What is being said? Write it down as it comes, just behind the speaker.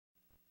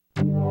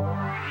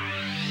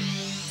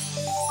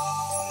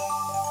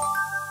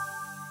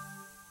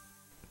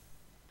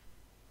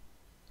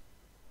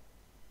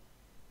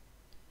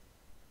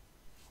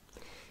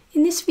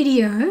this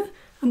video,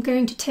 I'm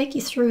going to take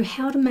you through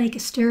how to make a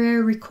stereo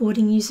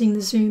recording using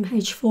the Zoom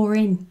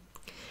H4n.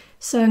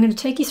 So I'm going to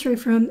take you through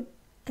from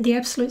the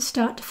absolute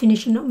start to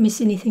finish and not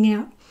miss anything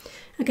out.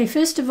 Okay,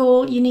 first of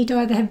all, you need to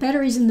either have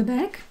batteries in the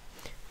back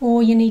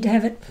or you need to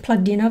have it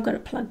plugged in. I've got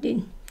it plugged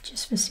in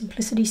just for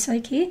simplicity's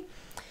sake here.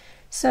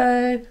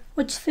 So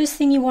what's the first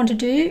thing you want to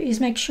do is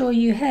make sure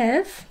you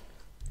have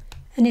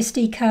an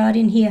SD card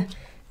in here.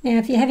 Now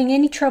if you're having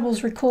any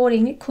troubles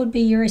recording, it could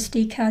be your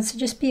SD card, so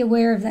just be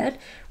aware of that.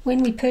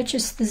 When we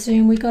purchased the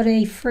Zoom, we got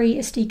a free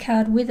SD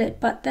card with it,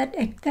 but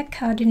that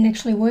card didn't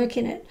actually work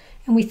in it,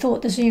 and we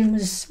thought the Zoom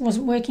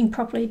wasn't working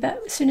properly, but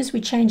as soon as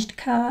we changed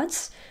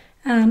cards,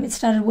 it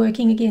started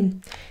working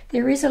again.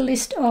 There is a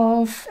list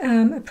of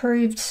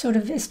approved sort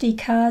of SD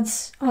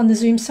cards on the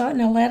Zoom site,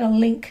 and I'll add a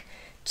link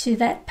to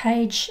that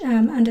page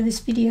under this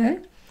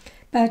video.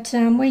 But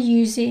we're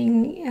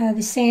using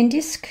the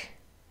SanDisk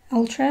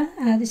Ultra.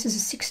 This is a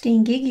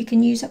 16 gig. You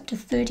can use up to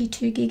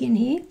 32 gig in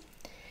here.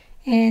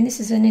 And this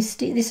is an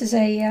SD. This is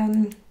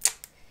a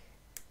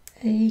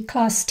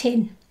class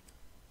 10.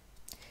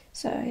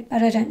 So,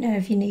 but I don't know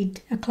if you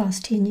need a class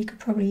 10. You could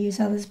probably use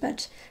others.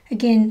 But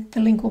again, the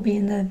link will be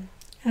in the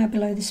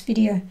below this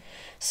video.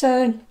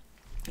 So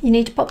you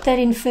need to pop that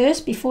in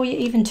first before you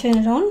even turn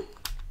it on.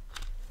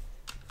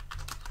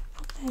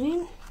 Pop that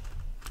in.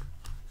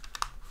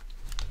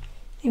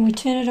 Then we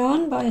turn it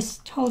on by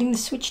holding the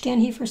switch down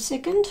here for a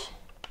second,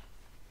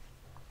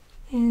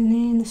 and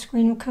then the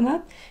screen will come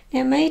up.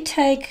 Now it may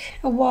take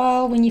a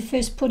while when you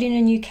first put in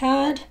a new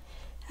card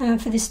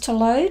for this to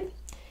load,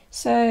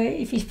 so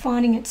if you're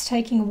finding it's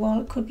taking a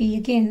while, it could be,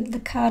 again, the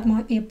card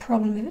might be a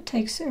problem if it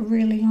takes a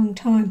really long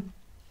time.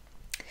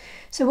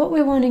 So what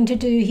we're wanting to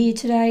do here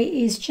today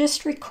is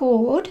just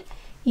record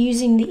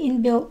using the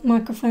inbuilt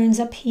microphones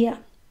up here.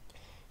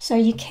 So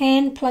you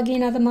can plug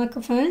in other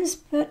microphones,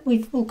 but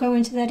we'll go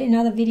into that in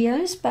other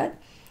videos. But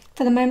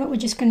for the moment, we're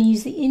just going to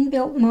use the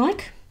inbuilt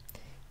mic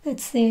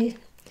that's there.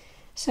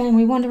 So and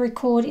we want to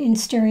record in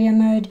stereo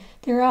mode.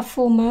 There are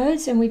 4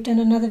 modes, and we've done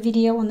another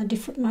video on the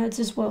different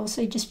modes as well.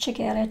 So you just check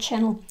out our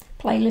channel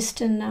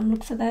playlist and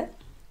look for that.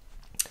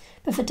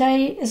 But for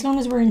today, as long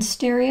as we're in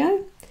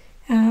stereo,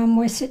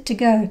 we're set to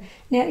go.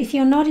 Now, if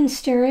you're not in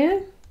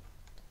stereo,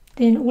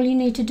 then all you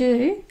need to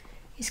do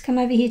is come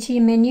over here to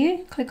your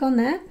menu, click on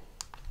that,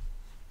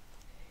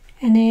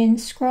 and then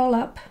scroll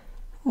up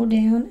or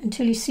down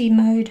until you see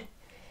mode.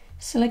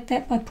 Select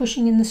that by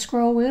pushing in the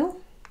scroll wheel,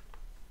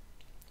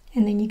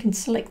 and then you can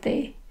select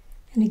there.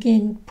 And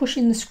again, push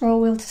in the scroll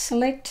wheel to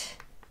select,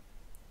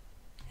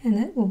 and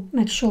that will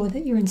make sure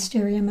that you're in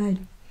stereo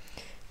mode.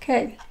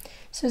 Okay,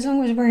 so as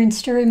long as we're in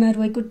stereo mode,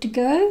 we're good to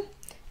go.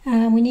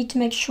 We need to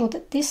make sure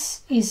that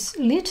this is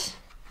lit.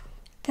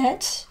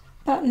 That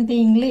button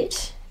being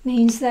lit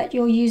means that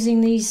you're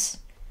using these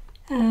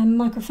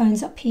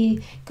microphones up here.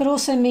 Could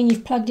also mean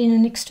you've plugged in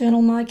an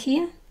external mic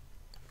here,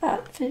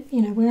 but for,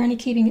 we're only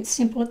keeping it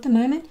simple at the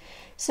moment.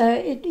 So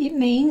it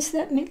means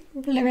that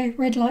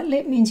red light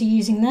lit means you're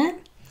using that.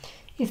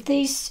 If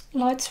these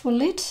lights were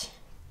lit,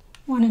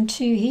 1 and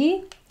 2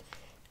 here,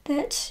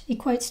 that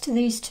equates to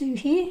these 2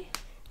 here,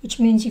 which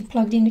means you've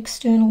plugged in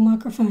external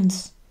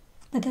microphones,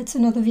 but that's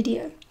another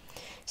video.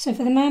 So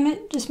for the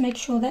moment, just make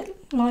sure that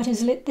light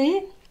is lit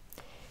there.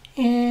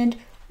 And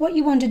what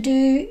you want to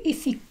do,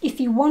 if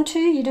you want to,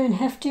 you don't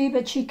have to,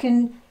 but you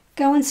can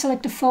go and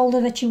select a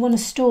folder that you want to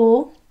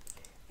store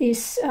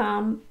this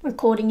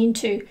recording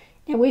into.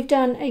 Now we've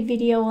done a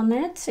video on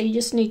that, so you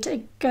just need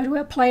to go to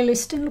our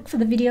playlist and look for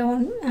the video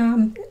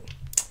on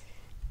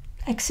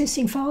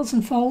accessing files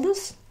and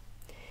folders.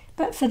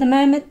 But for the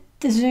moment,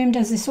 the Zoom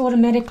does this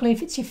automatically.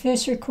 If it's your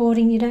first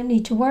recording, you don't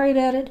need to worry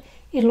about it.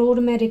 It'll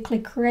automatically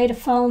create a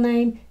file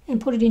name and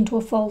put it into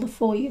a folder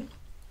for you.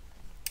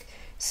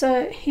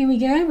 So here we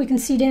go. We can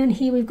see down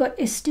here we've got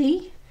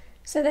SD.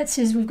 So that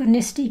says we've got an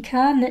SD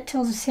card, and that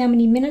tells us how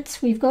many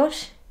minutes we've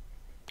got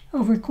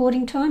of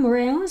recording time, or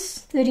hours.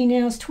 13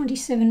 hours,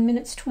 27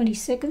 minutes, 20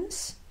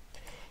 seconds.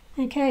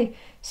 Okay,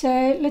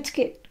 so let's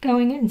get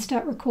going and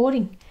start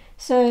recording.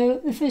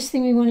 So the first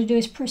thing we want to do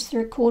is press the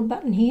record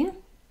button here.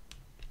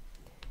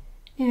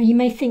 Now you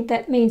may think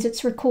that means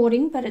it's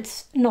recording, but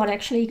it's not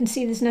actually. You can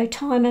see there's no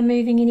timer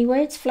moving anywhere.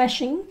 It's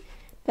flashing,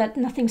 but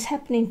nothing's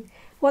happening.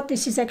 What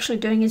this is actually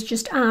doing is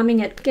just arming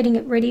it, getting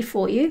it ready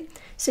for you,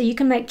 so you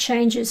can make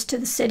changes to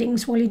the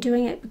settings while you're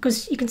doing it,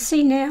 because you can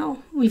see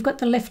now we've got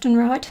the left and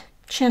right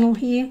channel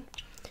here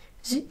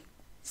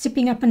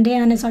zipping up and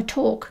down as I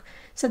talk.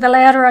 So the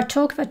louder I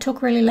talk, if I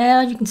talk really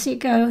loud, you can see it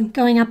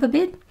going up a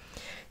bit.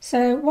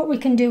 So what we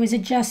can do is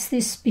adjust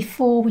this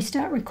before we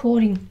start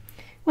recording.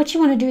 What you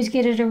want to do is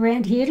get it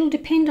around here. It'll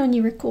depend on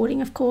your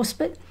recording, of course,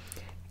 but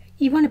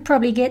you want to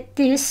probably get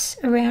this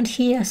around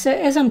here. So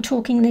as I'm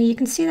talking there, you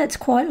can see that's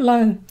quite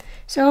low.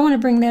 So I want to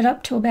bring that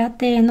up to about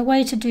there. And the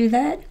way to do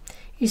that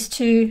is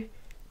to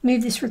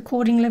move this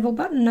recording level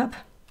button up.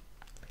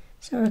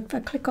 So if I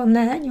click on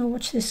that, you'll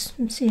watch this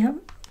and see how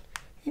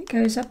it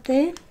goes up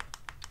there.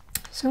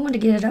 So I want to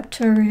get it up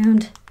to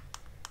around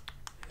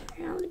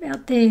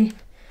about there.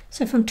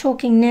 So if I'm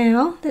talking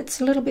now, that's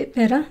a little bit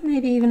better,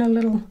 maybe even a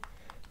little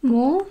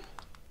more.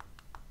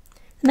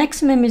 The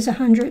maximum is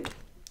 100.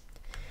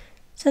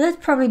 So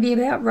that'd probably be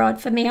about right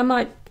for me. I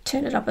might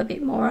turn it up a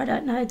bit more, I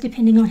don't know,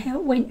 depending on how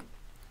it went.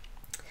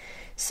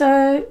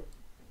 So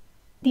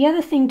the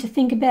other thing to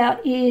think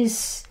about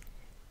is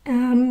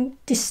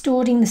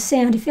distorting the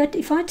sound.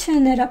 If I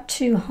turn that up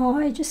too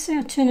high, just say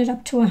I turn it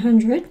up to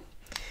 100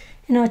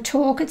 and I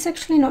talk, it's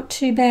actually not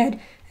too bad.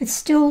 It's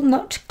still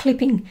not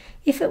clipping.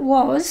 If it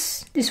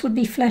was, this would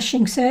be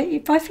flashing. So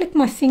if I flick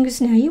my fingers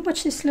now, you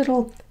watch this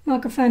little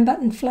microphone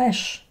button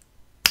flash.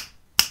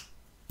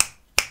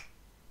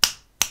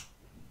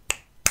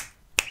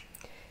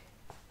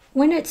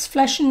 When it's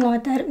flashing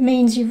like that, it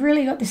means you've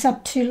really got this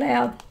up too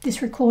loud,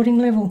 this recording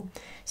level.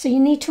 So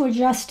you need to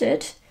adjust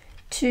it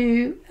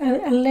to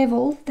a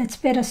level that's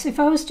better. So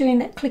if I was doing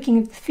that clicking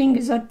of the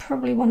fingers, I'd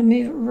probably want to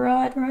move it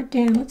right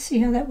down. Let's see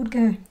how that would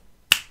go.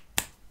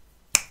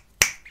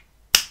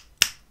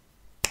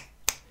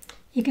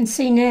 You can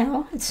see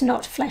now it's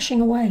not flashing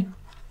away.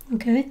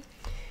 Okay,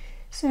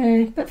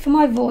 so but for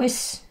my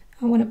voice,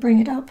 I want to bring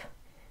it up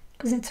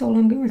because that's all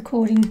I'm going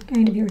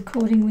to be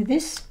recording with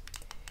this.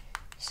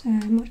 So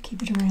I might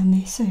keep it around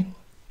there. So,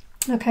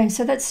 okay,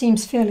 so that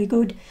seems fairly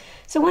good.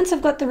 So once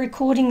I've got the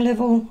recording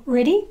level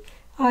ready,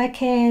 I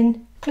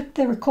can click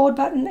the record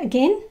button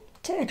again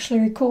to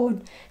actually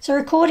record. So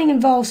recording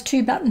involves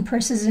 2 button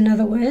presses, in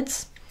other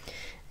words.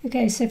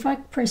 Okay, so if I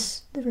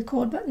press the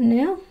record button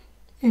now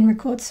and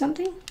record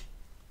something,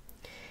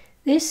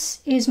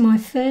 this is my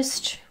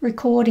first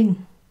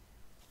recording.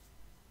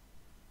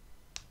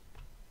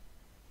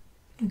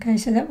 Okay,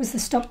 so that was the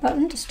stop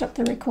button to stop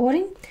the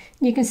recording.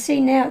 And you can see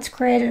now it's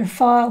created a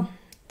file.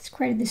 It's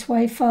created this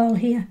WAV file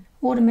here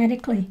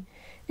automatically.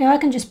 Now I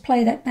can just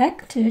play that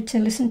back to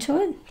listen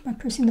to it by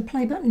pressing the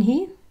play button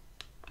here.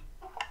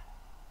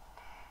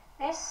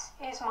 This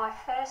is my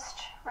first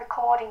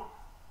recording.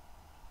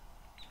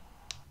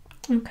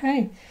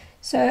 Okay,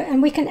 so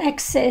and we can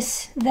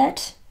access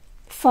that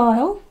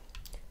file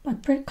by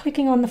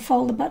clicking on the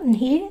folder button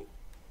here.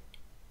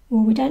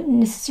 Well, we don't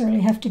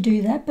necessarily have to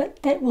do that,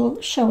 but that will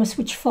show us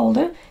which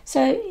folder.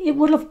 So it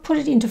will have put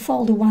it into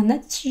folder 1.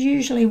 That's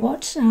usually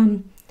what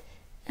the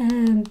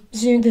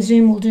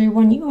Zoom will do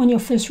on your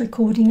first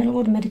recording. It'll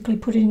automatically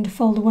put it into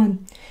folder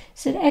 1.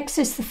 So to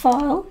access the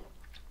file,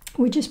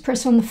 we just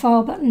press on the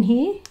file button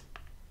here,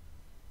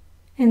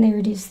 and there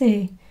it is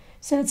there.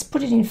 So it's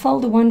put it in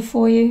folder 1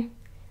 for you,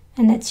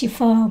 and that's your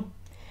file.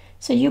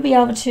 So you'll be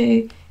able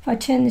to, if I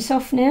turn this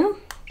off now,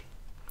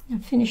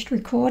 I've finished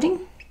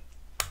recording.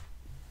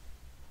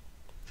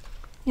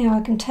 Now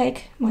I can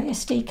take my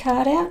SD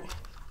card out,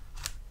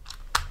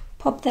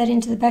 pop that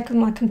into the back of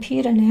my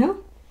computer now,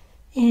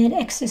 and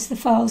access the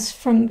files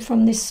from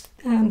this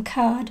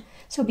card.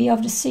 So I'll be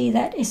able to see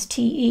that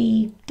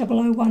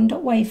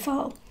STE001.wav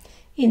file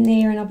in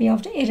there, and I'll be able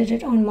to edit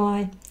it on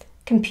my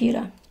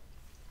computer.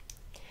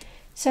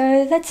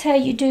 So that's how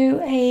you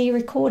do a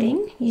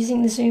recording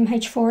using the Zoom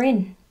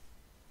H4n.